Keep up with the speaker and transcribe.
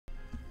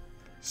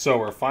So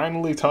we're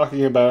finally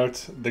talking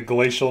about the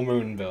Glacial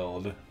Moon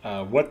build.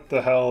 What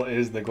the hell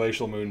is the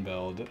Glacial Moon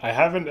build? I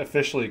haven't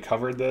officially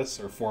covered this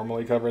or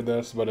formally covered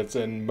this, but it's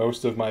in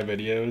most of my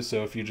videos.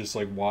 So if you just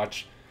like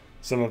watch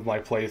some of my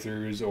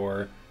playthroughs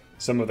or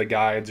some of the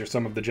guides or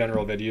some of the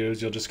general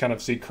videos, you'll just kind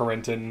of see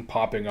Corentin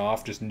popping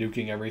off, just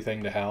nuking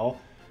everything to hell.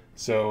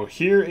 So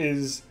here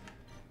are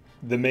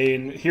the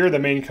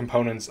main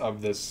components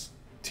of this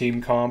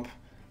team comp.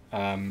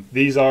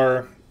 These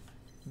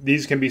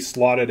can be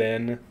slotted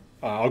in.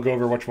 I'll go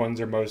over which ones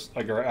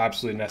are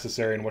absolutely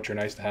necessary and which are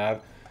nice to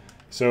have.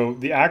 So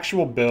the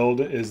actual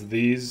build is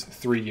these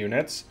 3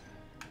 units,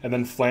 and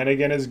then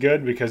Flanagan is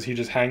good because he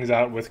just hangs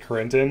out with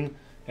Corentin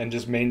and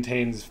just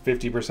maintains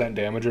 50%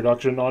 damage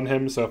reduction on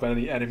him. So if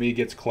any enemy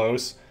gets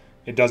close,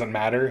 it doesn't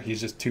matter.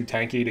 He's just too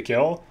tanky to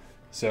kill.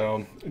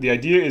 So the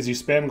idea is you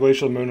spam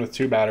Glacial Moon with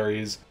 2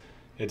 batteries.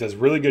 It does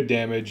really good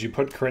damage. You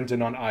put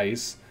Corentin on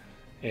ice,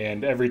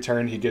 and every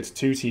turn he gets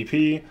 2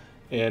 TP,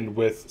 and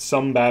with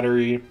some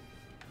battery,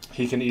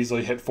 he can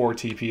easily hit 4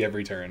 TP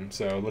every turn.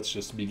 So let's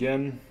just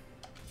begin.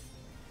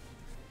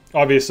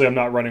 Obviously, I'm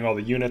not running all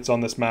the units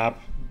on this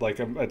map. Like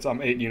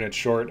I'm 8 units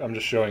short. I'm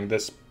just showing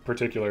this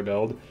particular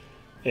build.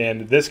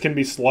 And this can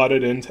be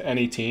slotted into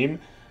any team.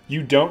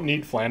 You don't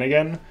need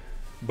Flanagan,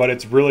 but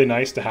it's really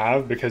nice to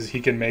have because he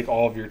can make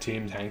all of your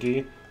team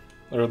tanky.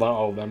 Or not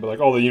all of them, but like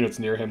all the units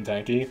near him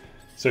tanky.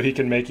 So he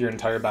can make your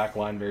entire back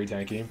line very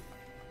tanky.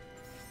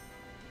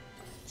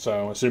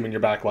 So assuming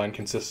your back line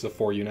consists of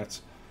 4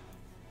 units.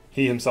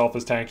 He himself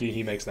is tanky,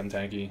 he makes them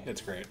tanky. It's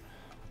great.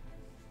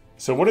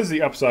 So what is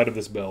the upside of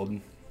this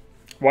build?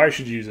 Why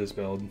should you use this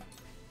build?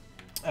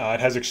 It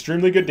has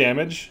extremely good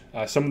damage,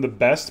 some of the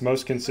best,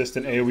 most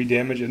consistent AoE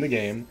damage in the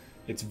game.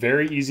 It's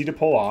very easy to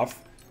pull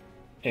off,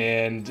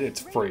 and it's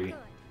free.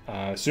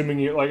 Assuming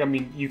you,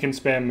 you can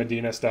spam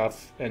Medina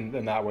stuff, and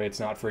that way it's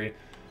not free.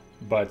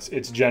 But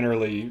it's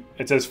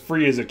as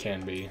free as it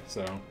can be,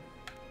 so.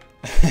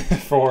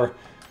 For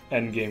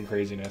endgame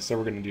craziness. So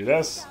we're going to do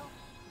this.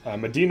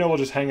 Medina will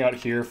just hang out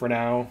here for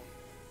now.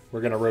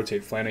 We're going to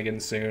rotate Flanagan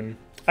soon.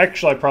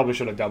 Actually, I probably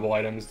should have double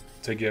items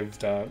to give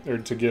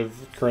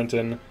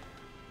Corentin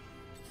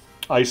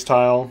Ice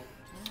Tile,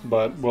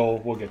 but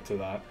we'll get to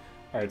that.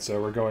 Alright,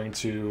 so we're going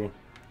to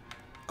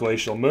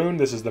Glacial Moon.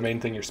 This is the main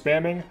thing you're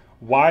spamming.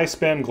 Why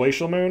spam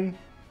Glacial Moon?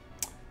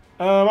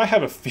 I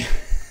have a few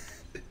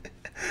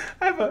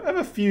I have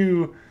a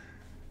few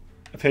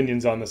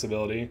opinions on this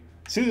ability.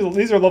 See,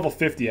 these are level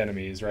 50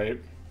 enemies, right?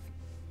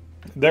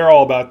 They're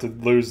all about to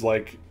lose,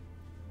 like...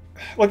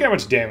 Look how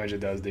much damage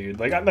it does, dude.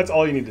 Like, that's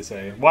all you need to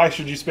say. Why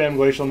should you spam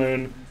Glacial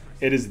Moon?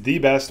 It is the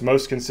best,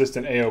 most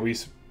consistent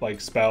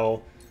AoE,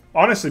 spell.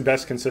 Honestly,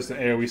 best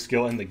consistent AoE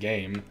skill in the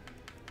game.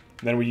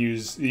 Then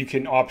you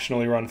can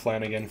optionally run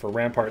Flanagan for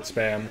Rampart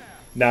spam.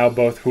 Now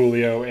both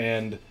Julio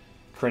and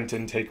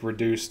Corentin take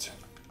reduced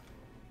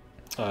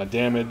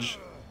damage.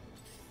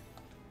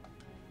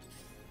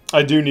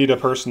 I do need a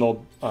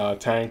personal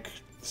tank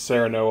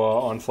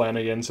Serenoa on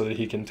Flanagan so that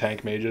he can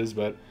tank mages,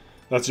 but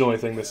that's the only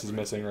thing this is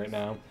missing right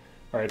now.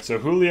 Alright, so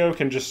Julio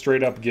can just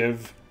straight up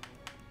give...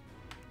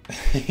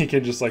 he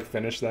can just, like,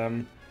 finish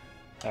them.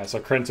 So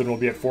Corentin will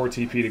be at 4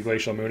 TP to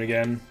Glacial Moon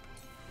again.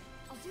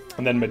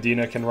 And then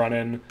Medina can run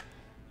in.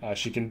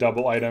 She can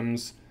double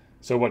items.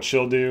 So what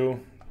she'll do,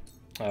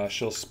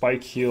 she'll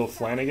spike heal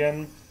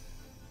Flanagan,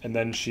 and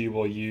then she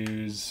will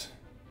use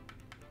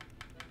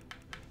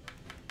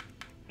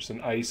just an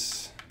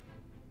ice...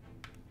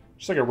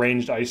 Just like a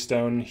ranged ice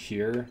stone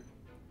here.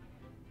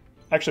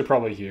 Actually,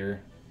 probably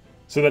here.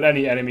 So that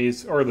any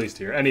enemies, or at least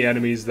here, any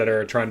enemies that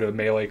are trying to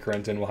melee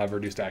Corentin will have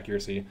reduced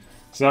accuracy.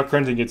 So now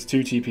Corentin gets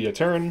 2 TP a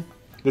turn.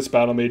 This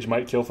battle mage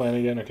might kill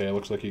Flanagan. Okay, it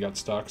looks like he got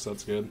stuck, so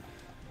that's good.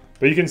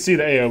 But you can see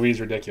the AoE is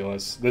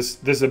ridiculous.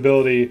 This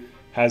ability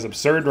has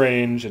absurd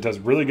range. It does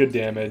really good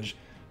damage.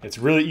 It's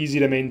really easy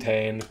to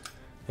maintain.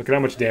 Look at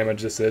how much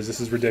damage this is. This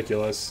is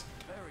ridiculous.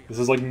 This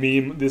is like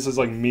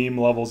meme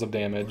levels of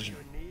damage.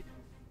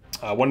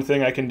 One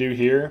thing I can do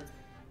here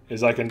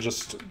is and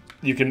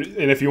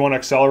if you want to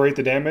accelerate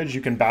the damage,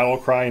 you can battle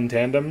cry in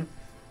tandem.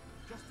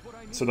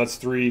 So that's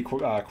 3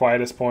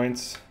 quietest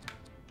points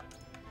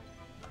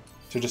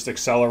to just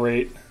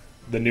accelerate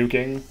the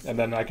nuking, and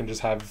then I can just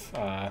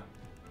have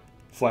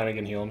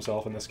Flanagan heal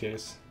himself in this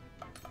case.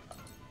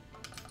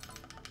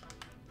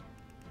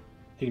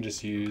 He can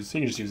just use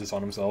this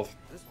on himself.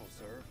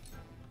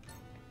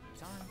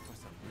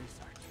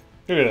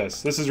 Look at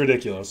this. This is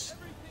ridiculous.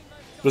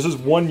 This is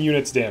 1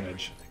 unit's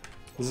damage.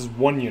 This is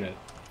 1 unit.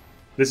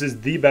 This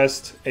is the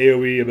best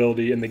AoE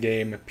ability in the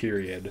game,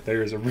 period.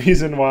 There is a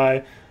reason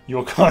why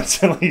you'll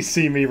constantly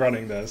see me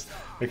running this,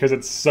 because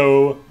it's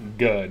so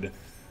good.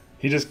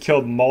 He just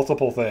killed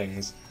multiple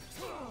things.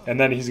 And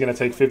then he's going to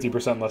take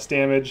 50% less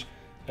damage,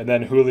 and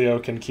then Julio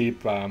can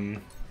keep...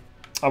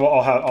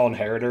 I'll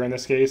inherit her in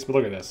this case, but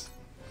look at this.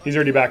 He's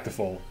already back to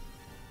full.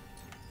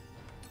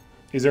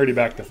 He's already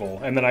back to full.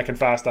 And then I can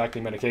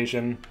fast-acting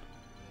medication.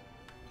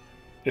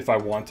 If I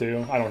want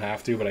to. I don't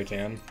have to, but I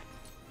can.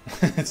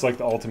 It's like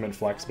the ultimate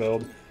flex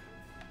build.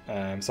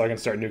 So I can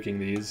start nuking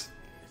these.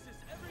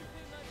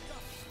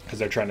 because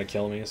they're trying to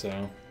kill me, so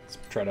let's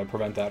try to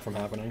prevent that from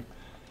happening.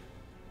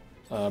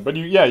 But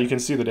yeah, you can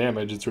see the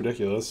damage. It's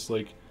ridiculous.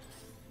 Like,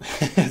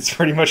 it's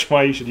pretty much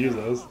why you should use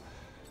those.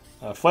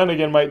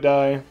 Flanagan might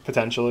die,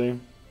 potentially.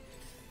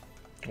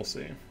 We'll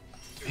see.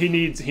 He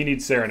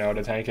needs Sereno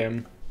to tank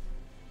him.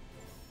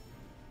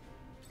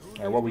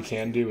 Alright, what we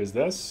can do is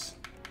this.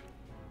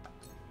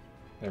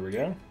 There we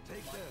go.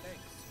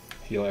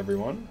 Heal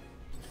everyone.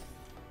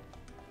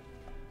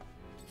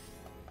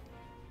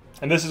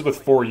 And this is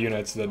with 4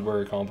 units that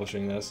we're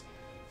accomplishing this.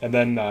 And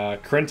then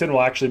Corentin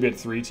will actually be at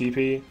 3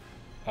 TP.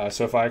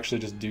 So if I actually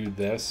just do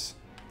this,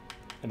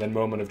 and then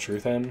Moment of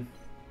Truth in.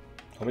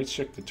 Let me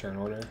check the turn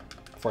order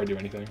before I do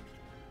anything.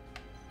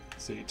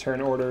 Let's see,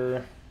 turn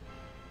order.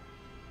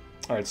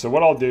 Alright, so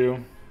what I'll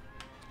do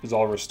is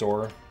I'll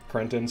restore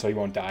Corentin so he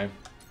won't die.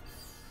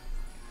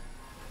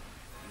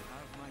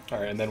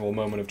 Alright, and then we'll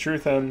Moment of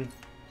Truth in.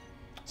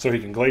 So he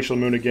can Glacial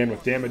Moon again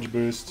with damage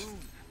boost.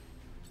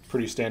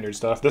 Pretty standard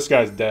stuff. This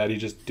guy's dead. He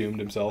just doomed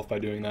himself by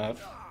doing that.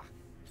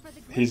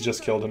 He's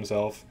just killed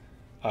himself.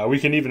 We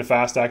can even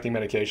fast-acting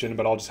medication,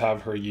 but I'll just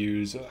have her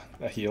use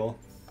a heal.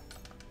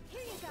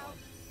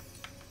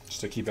 Just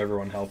to keep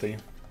everyone healthy.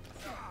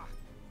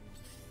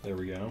 There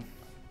we go.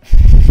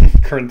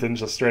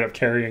 Corentin's just straight up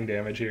carrying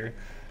damage here.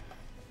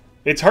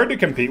 It's hard to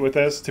compete with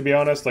this, to be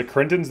honest. Like,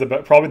 Corentin's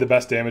probably the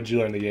best damage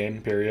dealer in the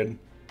game, period.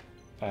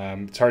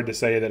 It's hard to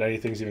say that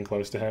anything's even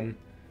close to him.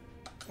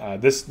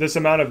 This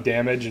amount of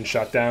damage and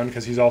shutdown,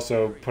 because he's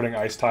also putting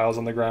ice tiles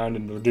on the ground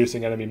and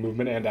reducing enemy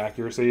movement and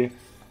accuracy,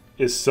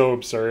 is so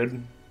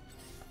absurd.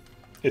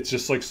 It's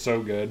just like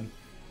so good.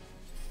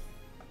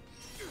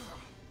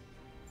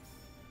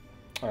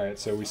 Alright,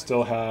 so we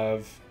still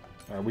have...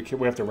 Alright,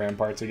 we have to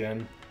Ramparts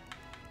again.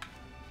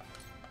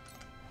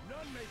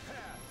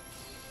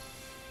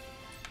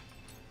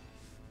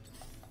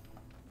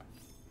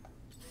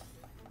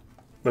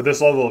 But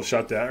this level of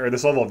shutdown, or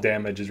this level of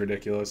damage is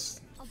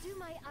ridiculous,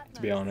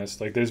 to be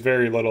honest. Like, there's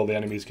very little the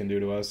enemies can do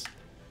to us.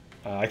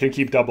 I can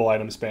keep double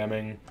item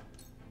spamming.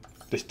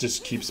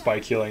 Just keep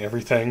spike healing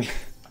everything.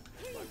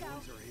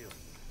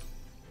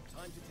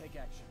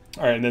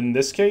 Alright, and then in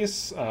this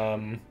case,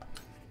 I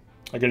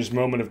can just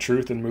Moment of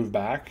Truth and move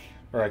back.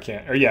 Or I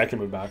can't. Or yeah, I can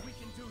move back.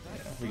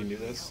 Yeah, we can do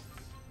this.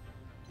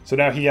 So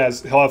now he'll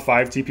have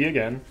 5 TP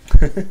again.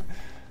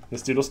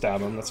 This dude will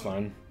stab him, that's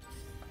fine.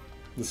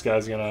 This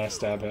guy's gonna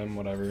stab him,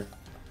 whatever.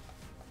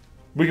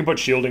 We can put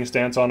Shielding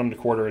Stance on him to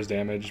quarter his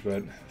damage,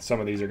 but some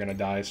of these are gonna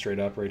die straight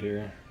up right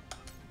here.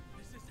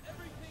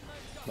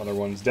 Another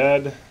one's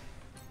dead.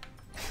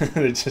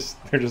 they're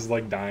just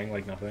like dying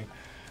like nothing.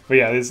 But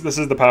yeah, this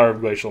is the power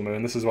of Glacial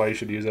Moon. This is why you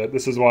should use it.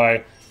 This is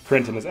why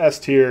Corentin is S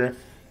tier.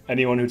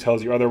 Anyone who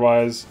tells you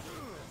otherwise...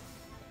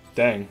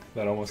 Dang,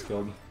 that almost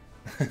killed.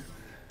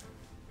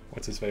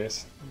 What's his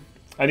face?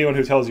 Anyone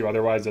who tells you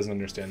otherwise doesn't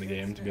understand the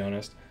game, to be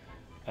honest.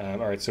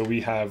 Alright, so we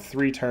have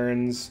 3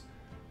 turns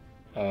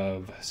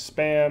of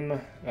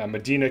spam.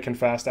 Medina can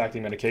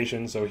fast-acting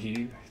medication, so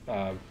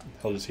he'll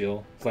just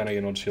heal.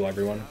 Flanagan will just heal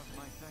everyone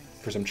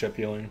for some chip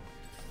healing.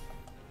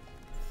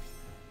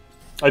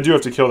 I do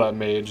have to kill that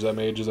mage. That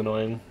mage is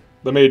annoying.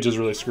 The mage is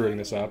really screwing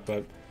this up,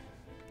 but...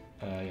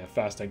 yeah,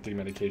 fast-acting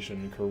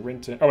medication.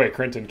 Corentin... Oh wait,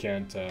 Corentin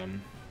can't...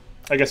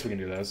 I guess we can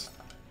do this.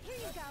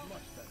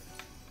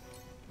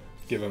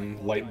 Give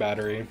him light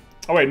battery.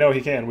 Oh wait, no,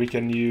 he can. We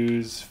can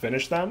use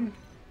Finish Them,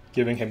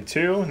 giving him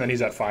 2, and then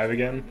he's at 5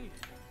 again.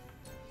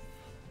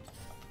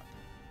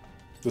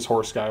 This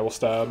horse guy will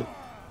stab.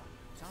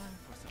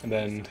 And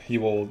then he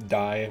will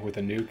die with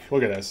a nuke.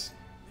 Look at this.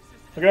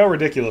 Look at how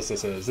ridiculous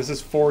this is. This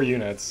is 4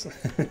 units.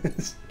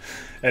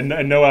 and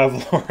no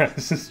Avlora.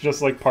 This is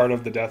just like part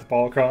of the Death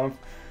Ball comp,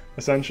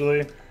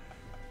 essentially.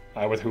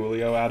 With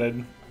Julio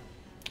added.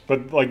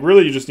 But like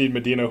really you just need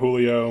Medina,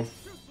 Julio,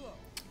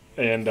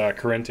 and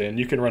Corentin.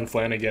 You can run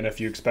Flanagan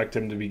if you expect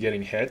him to be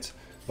getting hit.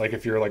 Like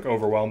if you're like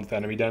overwhelmed with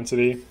enemy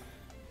density,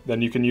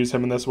 then you can use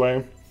him in this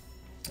way.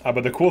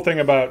 But the cool thing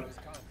about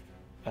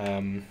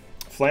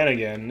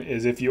Flanagan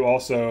is if you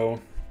also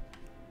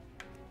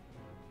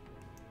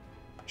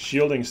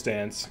Shielding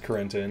Stance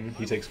Corentin,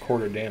 he takes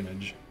quarter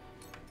damage.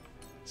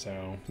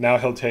 So now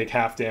he'll take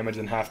half damage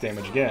and half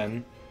damage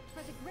again,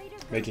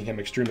 making him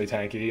extremely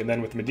tanky. And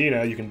then with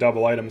Medina, you can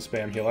double item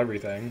spam heal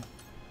everything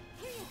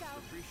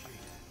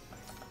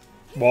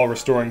while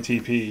restoring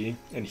TP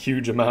in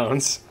huge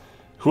amounts.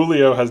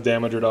 Julio has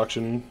damage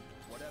reduction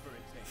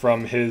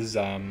from his,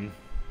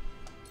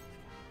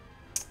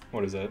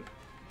 what is it?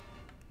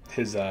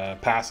 His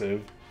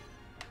passive.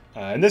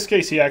 In this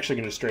case, he actually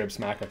can just straight up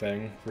smack a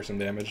thing for some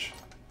damage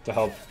to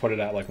help put it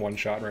at like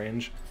 1-shot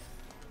range.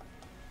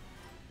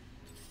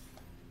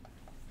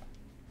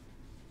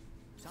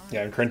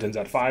 Yeah, and Corentin's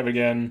at 5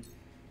 again.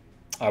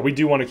 We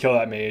do want to kill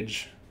that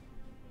mage.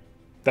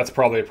 That's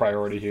probably a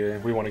priority here.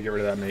 We want to get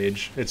rid of that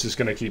mage. It's just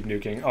going to keep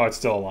nuking. Oh, it's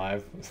still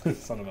alive.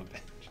 Son of a bitch.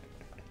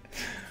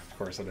 Of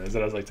course it is.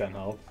 It has like 10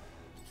 health.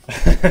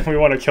 We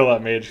want to kill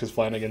that mage because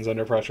Flanagan's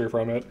under pressure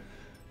from it.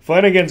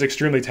 Flanagan's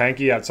extremely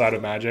tanky outside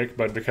of magic,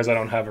 but because I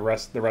don't have the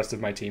rest of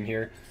my team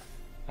here,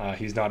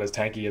 he's not as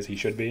tanky as he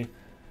should be.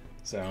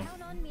 So,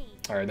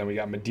 alright, then we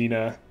got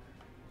Medina.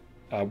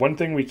 One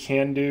thing we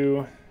can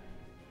do,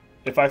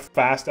 if I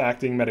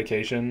fast-acting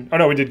medication... Oh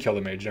no, we did kill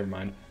the mage, never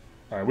mind.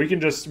 Alright, we can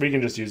just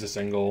use a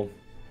single...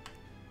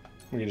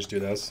 We can just do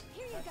this.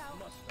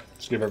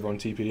 Just give everyone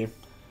TP.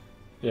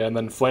 Yeah, and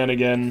then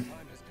Flanagan,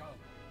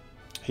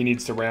 he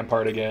needs to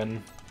Rampart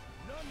again.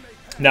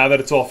 Now that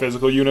it's all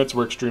physical units,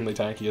 we're extremely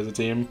tanky as a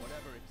team.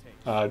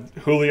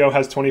 Julio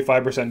has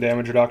 25%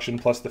 damage reduction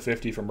plus the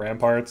 50 from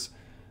Ramparts.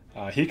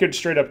 He could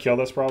straight up kill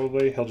this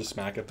probably. He'll just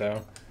smack it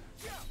though.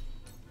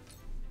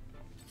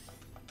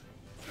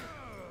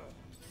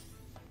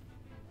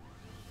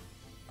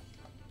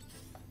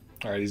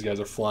 Alright, these guys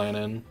are flying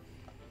in.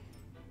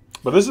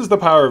 But this is the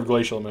power of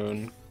Glacial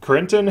Moon.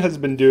 Corentin has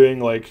been doing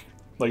like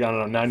I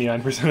don't know,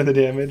 99% of the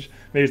damage.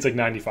 Maybe it's like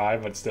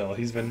 95, but still,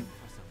 he's been...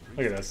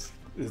 Look at this.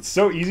 It's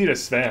so easy to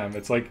spam.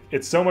 It's like,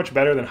 it's so much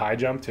better than high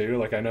jump too.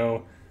 Like I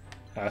know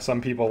some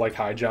people like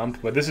high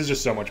jump, but this is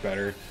just so much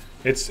better.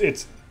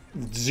 It's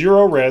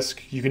zero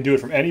risk. You can do it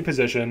from any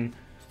position.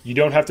 You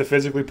don't have to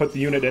physically put the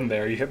unit in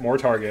there. You hit more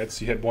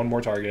targets. You hit one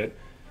more target.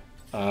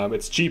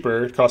 It's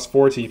cheaper. It costs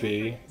 4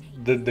 TP.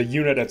 The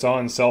unit it's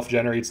on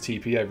self-generates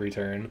TP every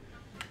turn.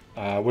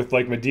 With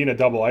like Medina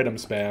double item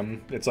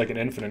spam, it's like an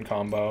infinite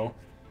combo.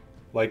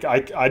 Like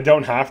I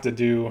don't have to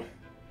do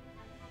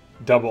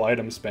double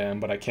item spam,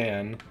 but I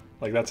can.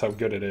 Like that's how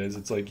good it is.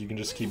 It's like you can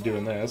just keep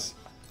doing this.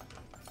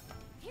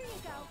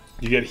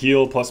 You get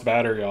heal plus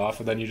battery off,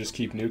 and then you just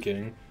keep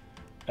nuking.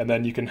 And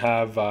then you can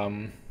have,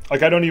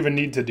 like I don't even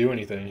need to do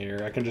anything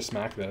here. I can just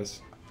smack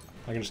this.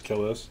 I can just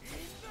kill this.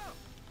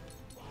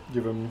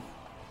 Give him,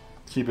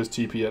 keep his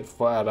TP at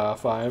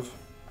 5.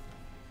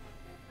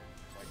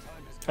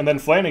 And then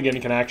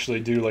Flanagan can actually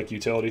do like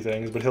utility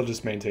things, but he'll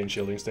just maintain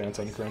shielding stance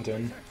on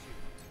Corentin.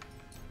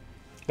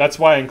 That's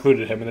why I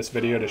included him in this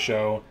video, to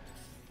show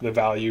the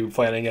value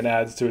Flanagan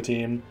adds to a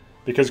team.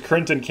 Because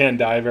Corentin can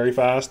die very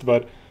fast,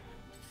 but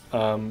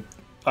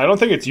I don't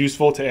think it's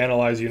useful to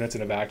analyze units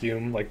in a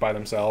vacuum, like by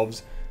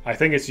themselves. I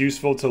think it's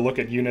useful to look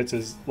at units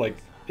as like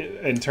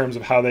in terms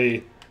of how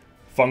they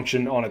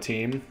function on a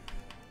team.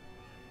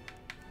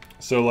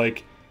 So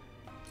like,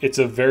 it's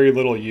a very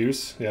little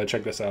use. Yeah,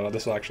 check this out.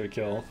 This will actually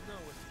kill.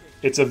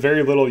 It's a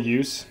very little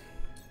use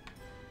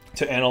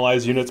to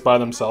analyze units by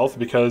themselves,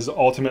 because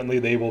ultimately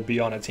they will be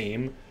on a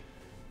team.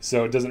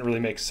 So it doesn't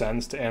really make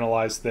sense to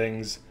analyze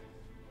things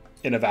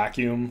in a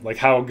vacuum. Like,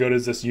 how good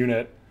is this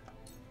unit,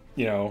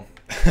 you know,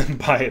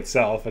 by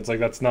itself? It's like,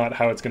 that's not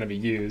how it's going to be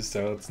used.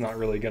 So it's not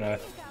really going to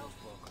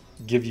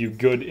give you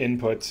good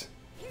input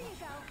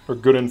or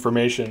good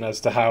information as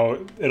to how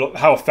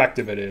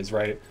effective it is,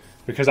 right?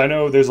 Because I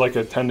know there's like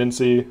a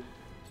tendency,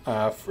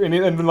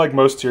 in like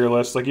most tier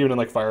lists, like even in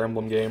like Fire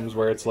Emblem games,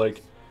 where it's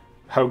like,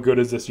 how good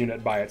is this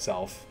unit by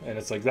itself? And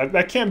it's like,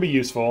 that can be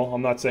useful.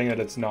 I'm not saying that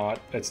it's not.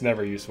 It's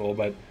never useful,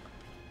 but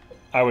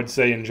I would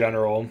say in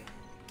general,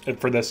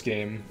 for this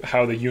game,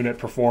 how the unit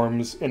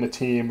performs in a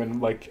team and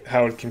like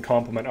how it can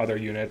complement other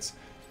units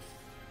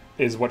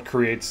is what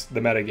creates the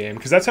metagame.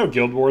 Because that's how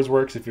Guild Wars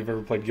works, if you've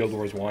ever played Guild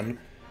Wars 1.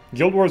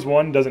 Guild Wars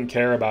 1 doesn't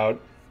care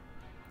about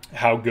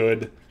how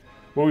good...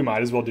 What we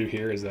might as well do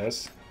here is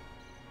this.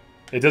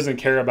 It doesn't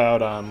care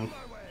about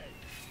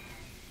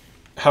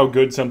how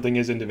good something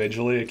is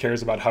individually. It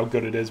cares about how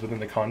good it is within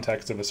the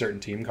context of a certain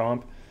team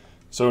comp.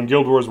 So in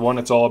Guild Wars 1,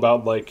 it's all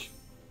about like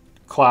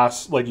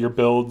class, like your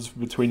builds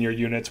between your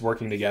units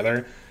working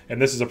together.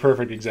 And this is a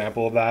perfect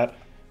example of that,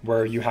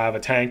 where you have a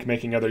tank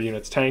making other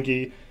units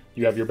tanky,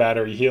 you have your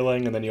battery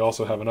healing, and then you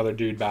also have another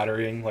dude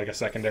batterying, like a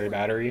secondary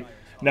battery.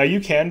 Now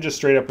you can just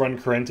straight up run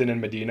Corentin and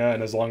Medina,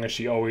 and as long as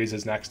she always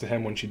is next to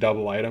him when she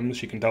double items,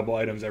 she can double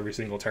items every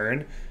single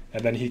turn,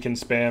 and then he can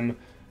spam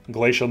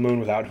Glacial Moon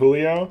without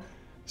Julio.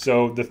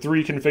 So the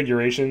 3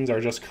 configurations are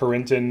just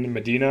Corentin,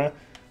 Medina,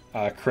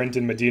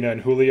 Corentin, Medina,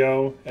 and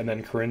Julio, and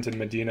then Corentin,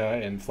 Medina,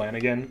 and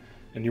Flanagan.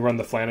 And you run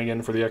the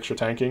Flanagan for the extra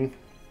tanking,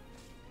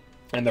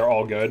 and they're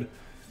all good.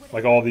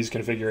 Like, all of these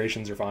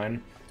configurations are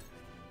fine.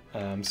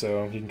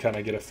 So you can kind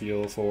of get a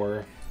feel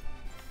for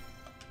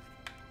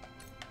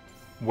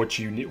what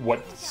you need,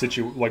 what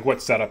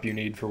setup you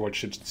need for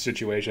which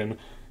situation.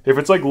 If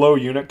it's like low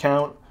unit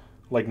count,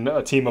 like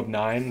a team of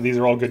 9, these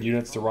are all good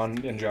units to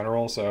run in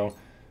general, so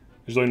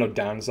there's really no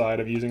downside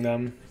of using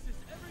them.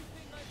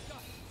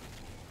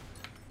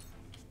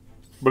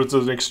 But it's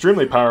an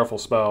extremely powerful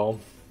spell.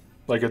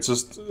 Like, it's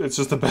just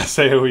the best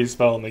AoE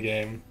spell in the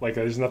game. Like,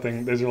 there's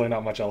really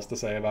not much else to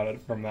say about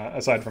it from that,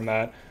 aside from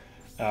that.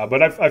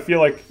 But I feel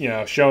like, you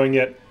know, showing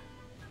it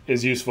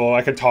is useful.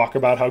 I could talk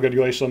about how good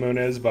Glacial Moon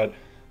is, but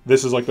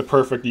this is like the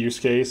perfect use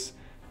case.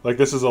 Like,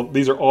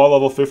 these are all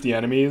level 50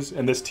 enemies,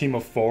 and this team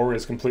of 4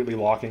 is completely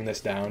locking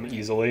this down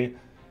easily.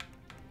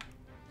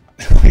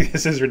 Like,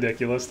 this is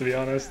ridiculous, to be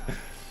honest.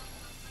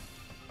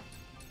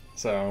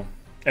 So,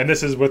 and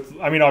this is with,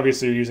 I mean,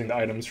 obviously you're using the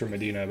items from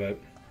Medina, but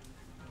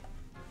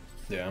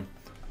yeah.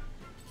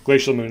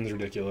 Glacial Moon's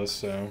ridiculous,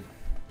 so. And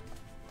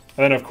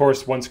then, of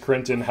course, once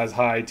Corentin has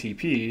high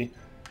TP,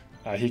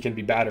 he can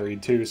be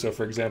batteried too. So,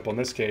 for example, in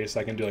this case,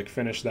 I can do, like,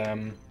 finish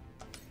them.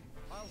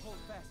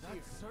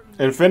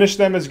 And finish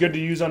them is good to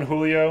use on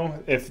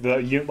Julio. If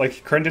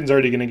like Corentin's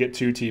already going to get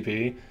 2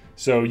 TP,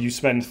 so you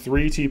spend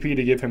 3 TP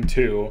to give him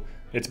 2.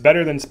 It's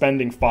better than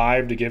spending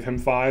 5 to give him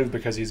 5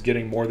 because he's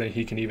getting more than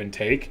he can even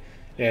take.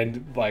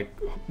 And like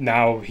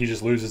now he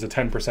just loses a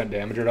 10%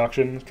 damage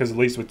reduction because at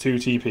least with 2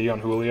 TP on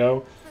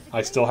Julio,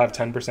 I still have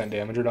 10%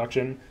 damage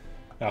reduction.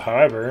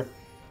 However,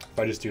 if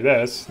I just do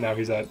this, now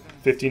he's at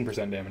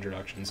 15% damage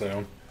reduction.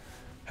 So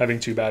having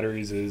 2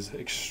 batteries is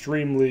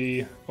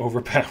extremely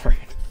overpowered.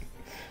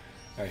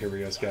 Alright, here we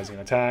go. This guy's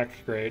gonna attack.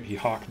 Great. He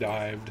hawk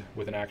dived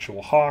with an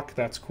actual hawk.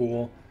 That's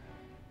cool.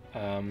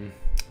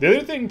 The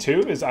other thing too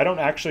is I don't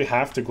actually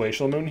have to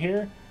Glacial Moon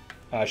here.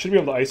 I should be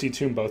able to Icy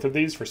Tomb both of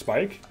these for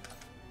Spike,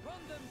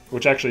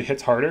 which actually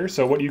hits harder.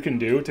 So what you can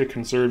do to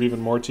conserve even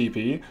more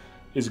TP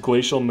is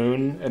Glacial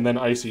Moon and then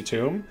Icy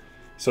Tomb.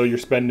 So you're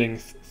spending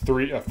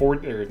 4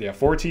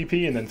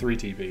 TP and then 3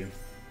 TP.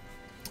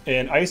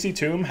 And Icy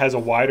Tomb has a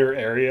wider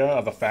area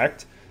of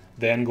effect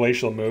than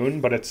Glacial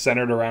Moon, but it's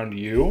centered around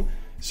you.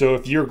 So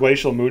if you're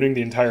Glacial Mooning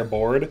the entire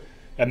board,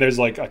 and there's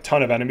like a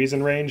ton of enemies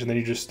in range, and then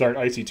you just start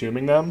Icy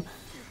Tombing them,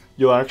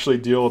 you'll actually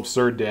deal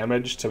absurd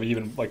damage to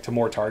even like to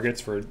more targets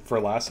for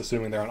less,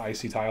 assuming they're on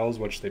icy tiles,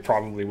 which they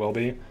probably will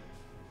be.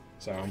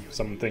 So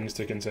some things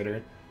to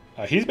consider.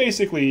 He's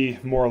basically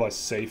more or less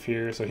safe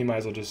here, so he might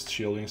as well just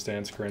shielding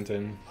stance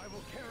Corentin.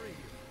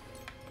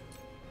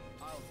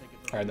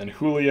 Alright, then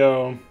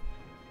Julio.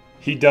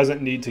 He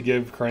doesn't need to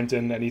give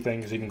Corentin anything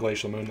because he can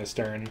Glacial Moon this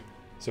turn,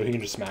 so he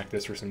can just smack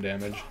this for some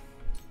damage.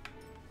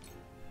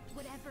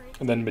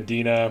 And then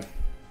Medina,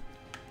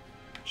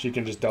 she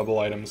can just double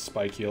items,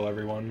 spike heal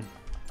everyone.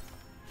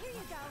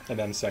 And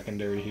then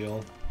secondary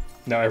heal.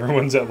 Now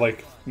everyone's at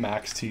like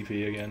max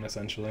TP again,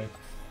 essentially.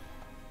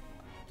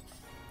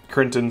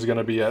 Corentin's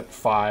gonna be at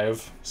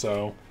 5,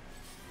 so.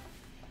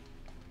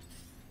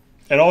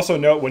 And also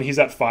note, when he's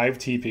at 5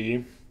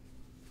 TP...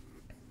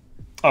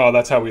 Oh,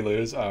 that's how we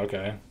lose? Oh,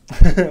 okay.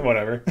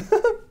 Whatever.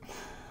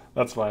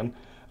 That's fine.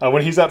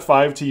 When he's at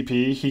 5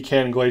 TP, he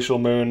can Glacial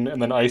Moon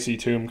and then Icy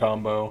Tomb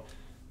combo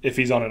if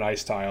he's on an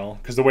ice tile.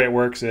 Because the way it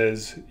works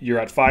is, you're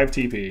at 5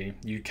 TP,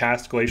 you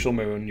cast Glacial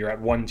Moon, you're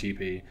at 1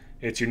 TP.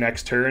 It's your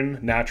next turn,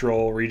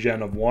 natural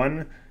regen of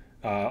 1.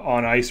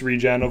 On ice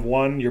regen of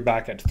 1, you're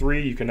back at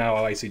 3, you can now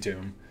Icy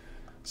Tomb.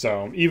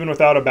 So even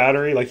without a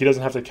battery, like he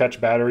doesn't have to catch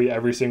battery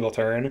every single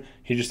turn,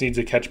 he just needs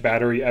to catch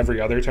battery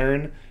every other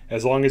turn.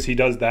 As long as he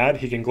does that,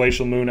 he can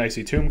Glacial Moon,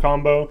 Icy Tomb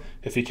combo.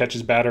 If he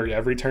catches battery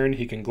every turn,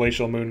 he can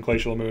Glacial Moon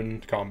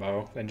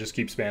combo and just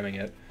keep spamming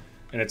it.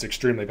 And it's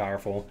extremely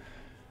powerful.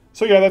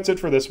 So yeah, that's it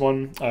for this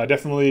one.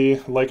 Definitely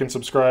like and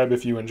subscribe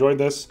if you enjoyed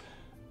this.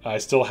 I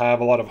still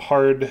have a lot of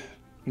hard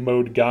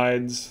mode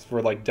guides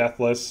for like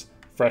Deathless,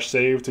 Fresh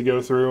Save to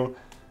go through.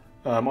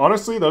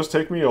 Honestly, those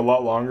take me a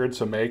lot longer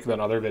to make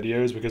than other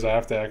videos because I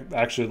have to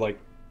actually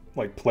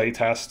like play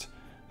test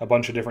a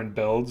bunch of different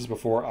builds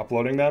before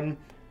uploading them,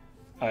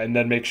 and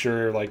then make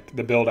sure like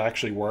the build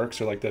actually works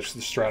or like the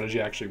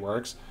strategy actually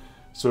works.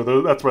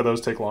 So that's why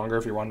those take longer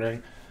if you're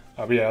wondering.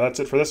 But yeah,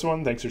 that's it for this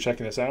one. Thanks for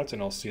checking this out,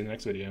 and I'll see you in the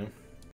next video.